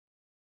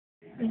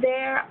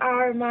there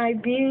are my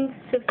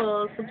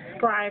beautiful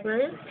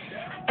subscribers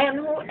and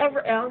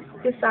whoever else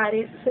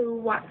decided to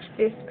watch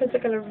this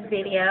particular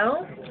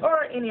video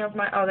or any of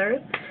my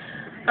others.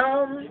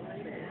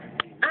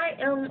 I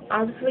am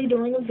obviously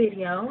doing a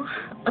video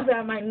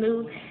about my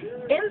new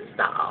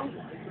install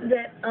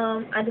that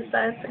I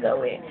decided to go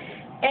with.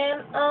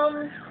 And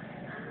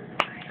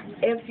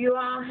if you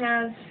all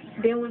have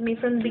been with me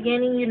from the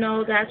beginning, you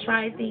know that I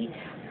tried the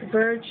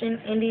Virgin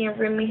Indian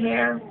Remy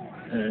hair.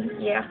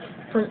 Yeah,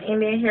 from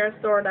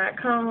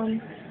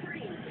IndianHairStore.com.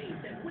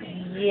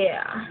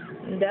 Yeah,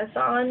 that's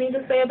all I need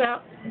to say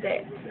about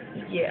that.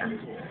 Yeah.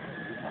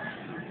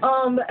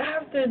 But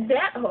after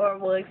that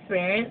horrible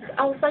experience,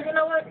 I was like, you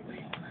know what?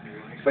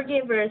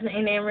 Forget Virgin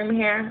Indian Remy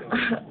hair.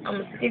 I'm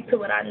going to stick to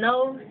what I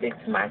know, stick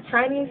to my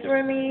Chinese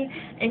Remy,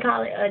 and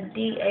call it a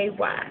DAY.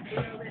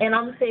 And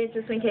I'm going to say it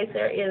just in case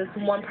there is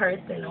one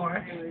person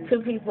or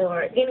two people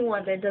or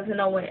anyone that doesn't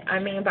know what I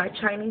mean by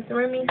Chinese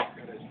Remy.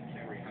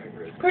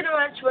 Pretty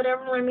much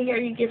whatever Remy hair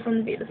you get from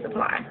the beauty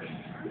supply.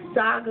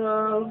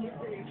 Saga,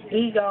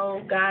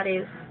 Ego,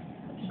 Goddess,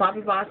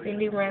 Bobby Boss,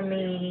 Indie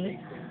Remy,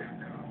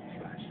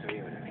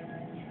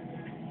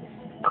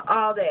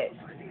 all that.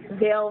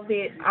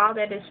 Velvet, all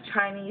that is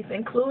Chinese,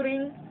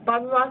 including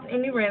Bobby Boss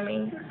Indie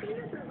Remy,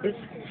 is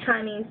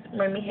Chinese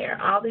Remy hair.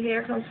 All the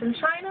hair comes from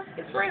China,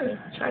 it's Remy,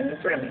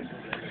 Chinese Remy.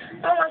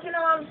 I'm like, you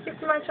know, I'm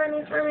sticking to my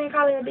Chinese Remy and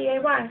call it a DAY,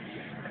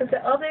 because the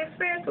other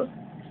experience was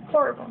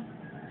horrible.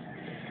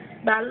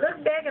 But I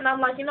look back and I'm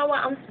like, you know what,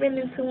 I'm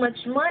spending too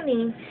much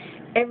money.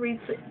 Every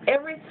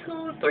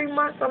 2-3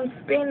 months I'm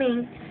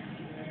spending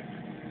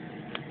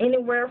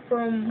anywhere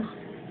from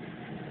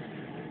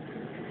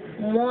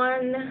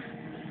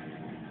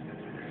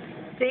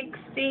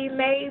 $160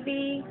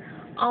 maybe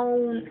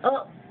on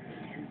up.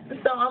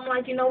 So I'm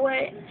like, you know what,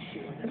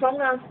 if I'm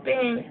going to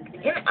spend,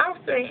 I'll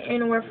spend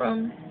anywhere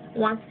from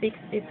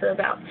 $160 to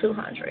about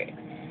 $200.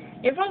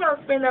 If I'm going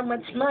to spend that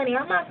much money,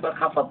 I might as well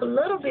cough up a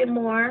little bit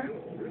more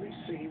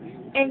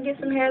and get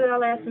some hair that'll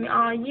last me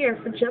all year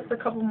for just a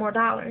couple more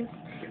dollars.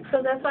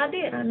 So that's what I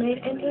did. I made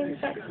an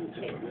investment.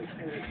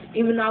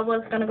 Even though I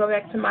was going to go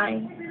back to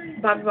my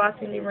Bobby Boss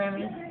Indie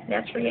Remy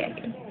Natural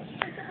Yagi.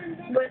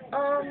 But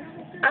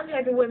I'm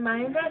happy with my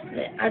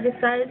investment. I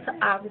decided to,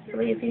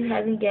 obviously, if you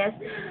haven't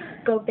guessed,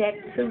 go back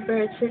to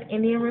Virgin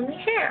Indian Remy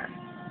hair.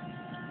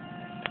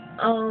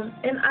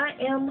 And I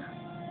am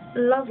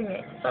loving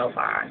it so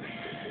far.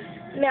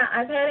 Now,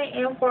 I've had it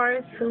in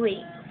for 2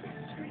 weeks.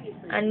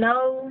 I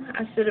know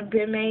I should have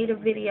been made a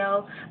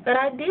video, but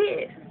I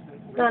did.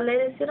 So I let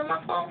it sit on my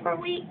phone for a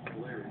week.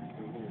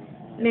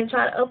 And then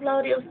try to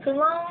upload it. It was too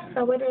long, so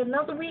I waited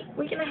another week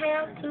and a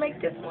half to make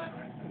this one.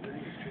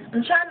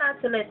 I'm trying not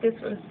to let this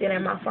one sit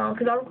in my phone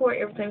because I record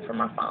everything from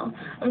my phone.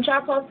 I'm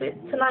trying to post it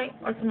tonight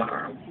or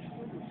tomorrow.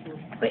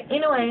 But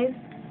anyways,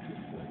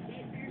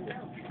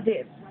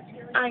 this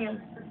I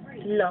am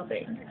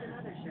loving.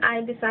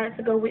 I decided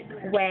to go with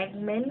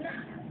Wagman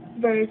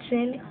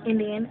Virgin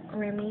Indian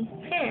Remy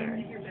hair.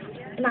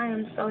 And I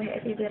am so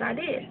happy that I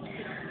did.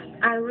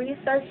 I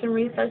researched and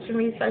researched and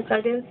researched.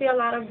 I didn't see a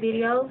lot of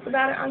videos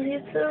about it on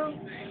YouTube,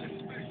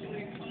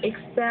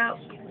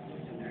 except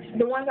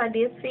the ones I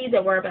did see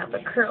that were about the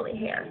curly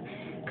hair,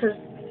 because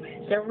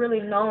they're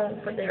really known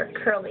for their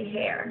curly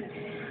hair.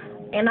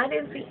 And I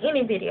didn't see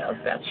any videos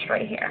about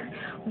straight hair,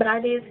 but I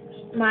did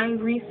my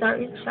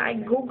research. I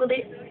Googled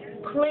it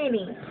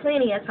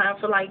plenty of time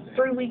for like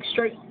 3 weeks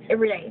straight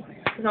every day,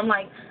 because I'm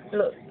like,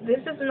 look,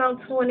 this is no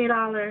 $20,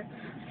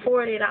 $40,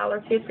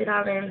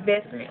 $50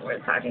 investment we're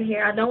talking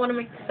here. I don't want to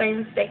make the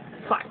same mistake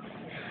twice.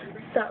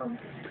 So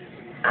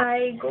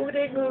I Googled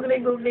it,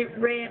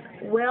 read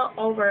well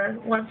over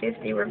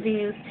 150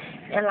 reviews,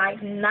 and like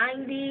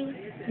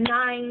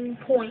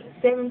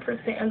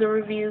 99.7% of the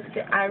reviews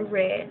that I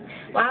read,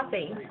 well, I'll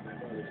say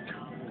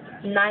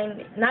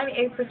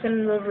 98% of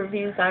the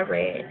reviews I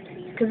read,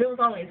 because there was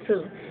only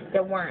 2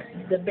 that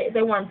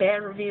weren't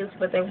bad reviews,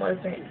 but they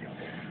wasn't,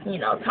 you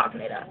know,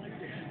 talking it up.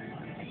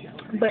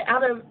 But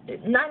out of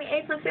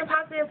 98%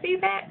 positive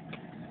feedback,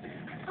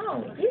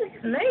 oh, yes,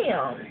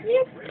 ma'am.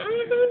 Yes,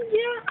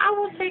 yeah, I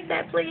will take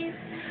that, please.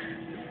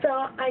 So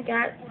I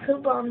got 2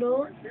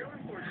 bundles,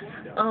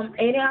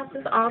 8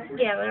 ounces all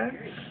together.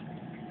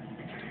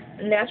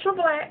 Natural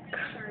black,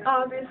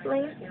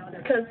 obviously,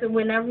 because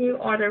whenever you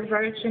order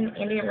Virgin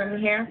Indian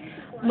Remy hair,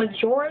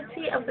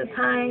 majority of the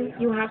time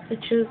you have to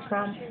choose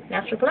from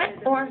natural black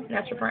or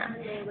natural brown.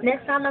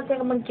 Next time I think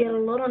I'm going to get a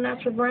little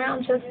natural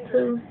brown just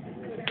to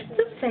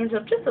change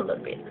up just a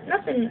little bit.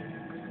 Nothing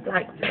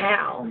like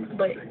wow,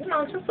 but you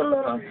know, just a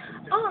little,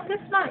 oh,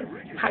 that's nice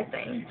type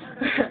thing.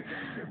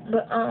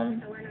 But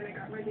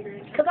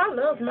because I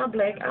love my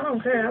black, I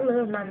don't care, I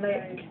love my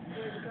black.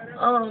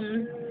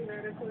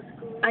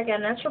 I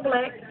got natural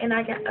black, and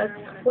I got a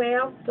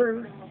 12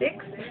 through 16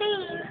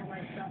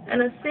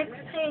 and a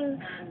 16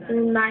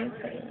 through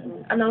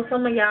 19. I know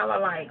some of y'all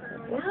are like,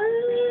 what?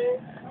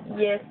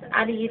 Yes,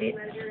 I did it.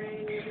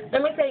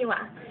 Let me tell you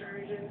why.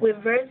 With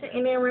Virgin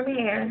Indian Remy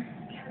hair,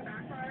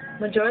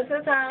 Majority of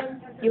the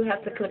time, you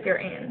have to clip your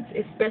ends,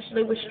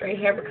 especially with straight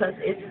hair because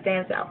it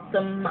stands out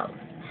the most.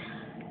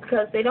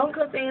 Because they don't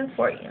clip the ends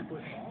for you.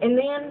 And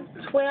then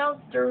 12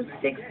 through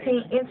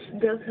 16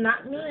 inch does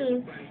not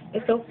mean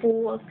it's a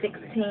full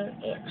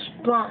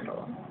 16-inch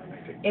bundle.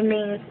 It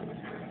means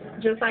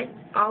just like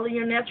all of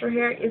your natural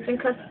hair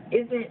isn't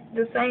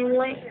the same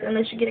length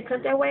unless you get it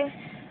cut that way,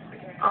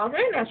 all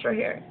their natural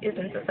hair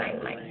isn't the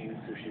same length.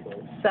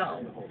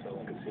 So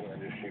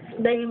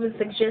they even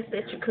suggest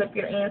that you clip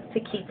your ends to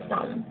keep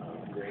from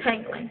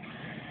tangling.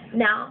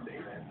 Now,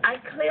 I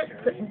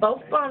clipped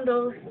both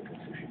bundles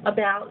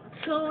about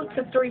 2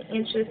 to 3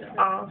 inches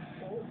off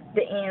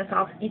the ends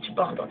off each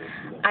bundle.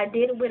 I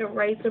did it with a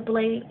razor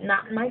blade,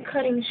 not my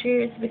cutting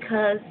shears,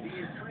 because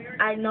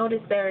I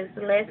noticed there is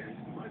less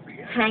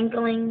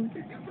tangling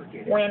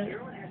when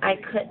I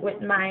cut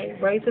with my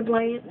razor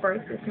blade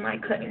versus my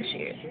cutting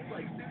shears.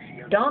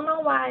 Don't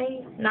know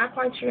why, not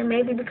quite sure.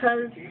 Maybe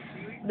because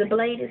the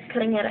blade is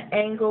cutting at an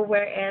angle,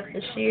 whereas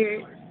the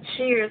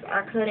shears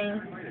are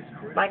cutting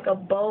like a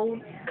bow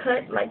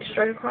cut, like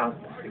straight across.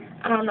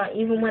 I don't know,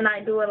 even when I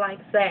do it like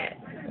that,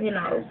 you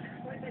know,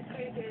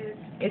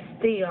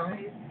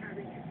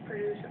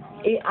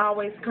 it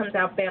always comes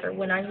out better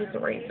when I use a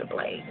razor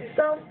blade.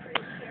 So,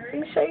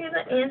 let me show you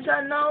the inch.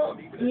 I know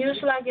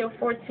usually I get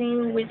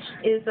 14, which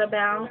is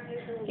about,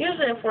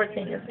 usually a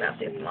 14 is about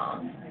this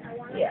long.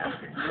 Yeah.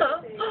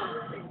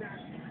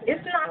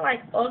 It's not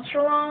like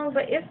ultra long,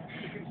 but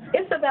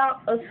it's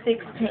about a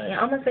 16.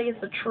 I'm going to say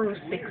it's a true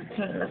 16,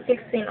 a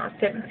 16 or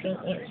 17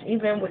 inch,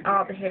 even with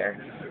all the hair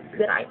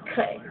that I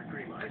cut.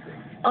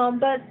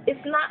 But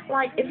it's not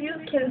like, if you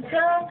can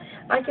tell,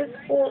 like it's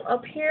full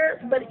up here,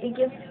 but it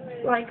gets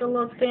like a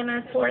little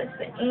thinner towards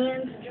the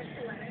end,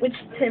 which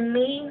to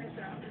me,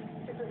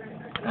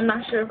 I'm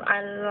not sure if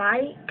I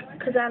like,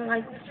 because I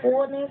like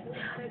fullness,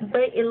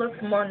 but it looks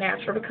more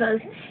natural, because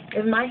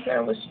if my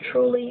hair was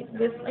truly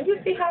this, and you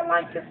see how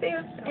light this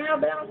is and how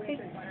bouncy?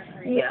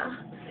 Yeah.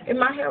 If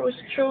my hair was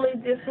truly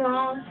this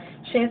long,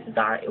 chances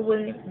are it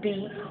wouldn't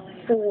be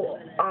full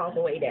all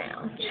the way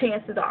down.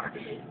 Chances are.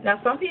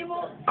 Now, some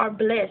people are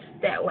blessed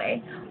that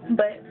way,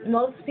 but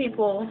most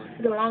people,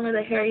 the longer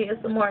the hair is,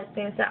 the more it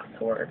stands out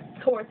toward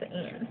the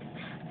end.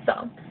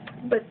 So,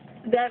 but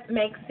that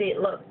makes it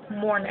look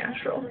more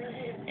natural.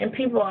 And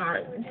people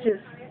are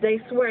just, they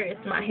swear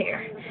it's my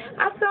hair.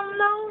 I tell them,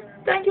 no,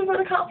 thank you for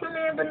the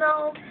compliment, but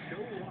no,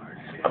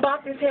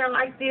 about this hair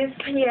like this,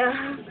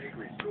 yeah,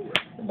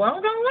 what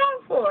I'm going to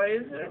look for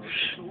is,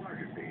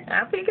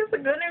 I think it's a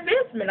good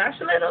investment. I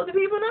should let other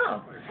people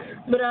know.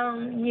 But,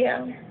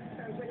 yeah,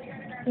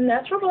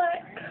 natural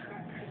black.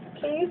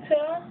 Can you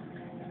tell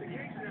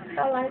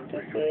how light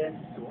this is?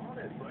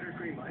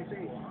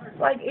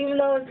 Like, even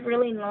though it's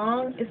really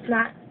long, it's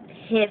not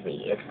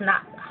heavy. It's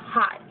not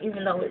hot,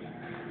 even though it's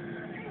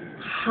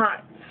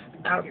hot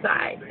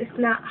outside. It's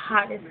not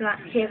hot. It's not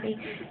heavy.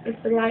 It's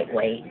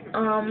lightweight.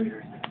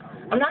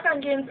 I'm not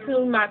going to get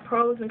into my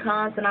pros and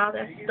cons and all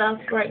that stuff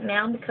right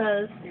now,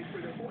 because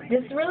this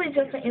is really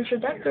just an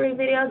introductory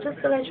video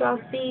just to let y'all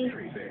see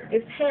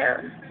this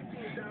hair.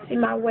 See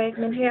my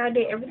Wagman hair. I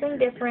did everything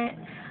different.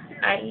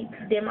 I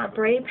did my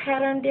braid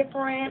pattern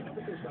different.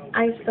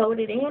 I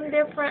sewed it in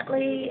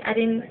differently. I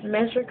didn't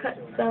measure cut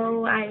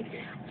sew. I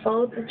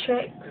folded the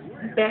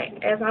track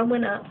back as I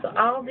went up. So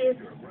all this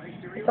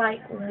is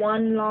like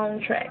one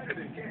long track.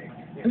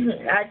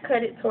 I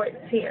cut it towards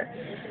here.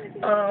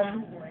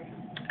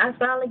 I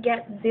finally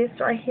got this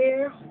right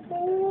here.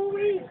 Oh,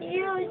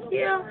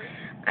 yeah.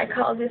 I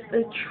call this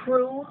the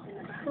true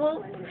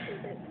swoop,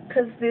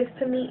 because this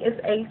to me is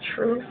a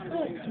true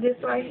swoop. This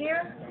right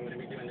here,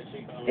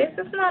 this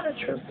is not a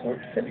true swoop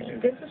to me.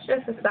 This is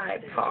just a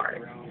side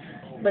part.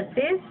 But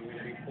this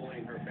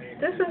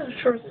is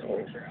a true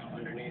swoop.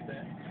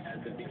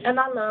 And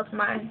I love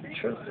my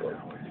true swoop.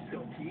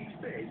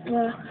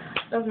 Yeah,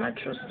 love my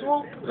true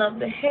swoop, love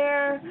the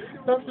hair,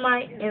 love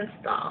my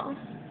install.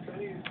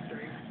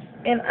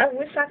 And I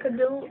wish I could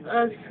do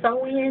a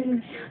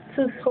sewing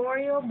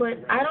tutorial, but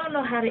I don't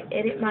know how to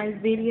edit my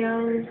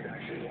videos.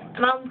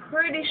 And I'm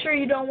pretty sure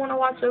you don't want to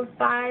watch a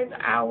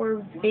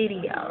 5-hour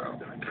video.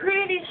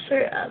 Pretty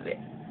sure of it.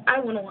 I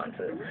wouldn't want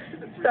to.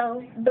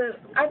 So, but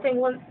I think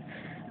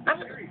I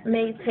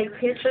may take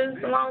pictures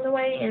along the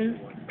way and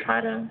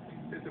try to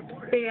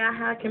figure out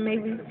how I can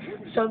maybe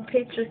show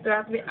pictures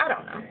throughout the video. I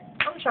don't know.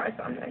 I'm trying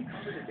something.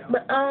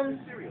 But,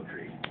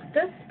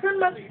 that's pretty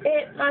much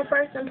it. My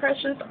first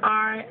impressions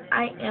are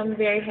I am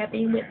very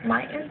happy with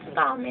my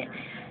installment,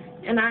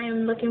 and I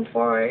am looking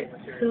forward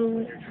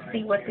to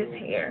see what this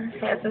hair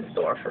has in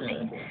store for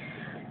me.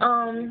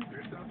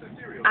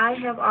 I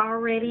have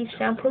already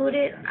shampooed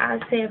it,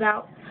 I'd say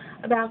about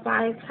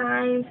 5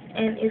 times,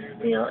 and it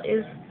still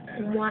is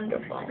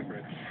wonderful.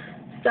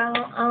 So,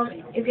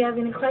 if you have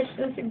any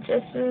questions,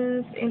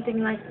 suggestions, anything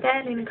like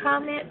that, any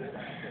comments,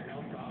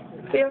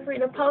 feel free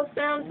to post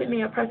them, send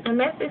me a personal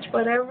message,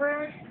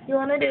 whatever you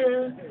want to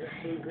do,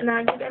 and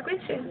I'll get back with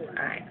you.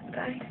 Alright,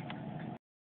 bye.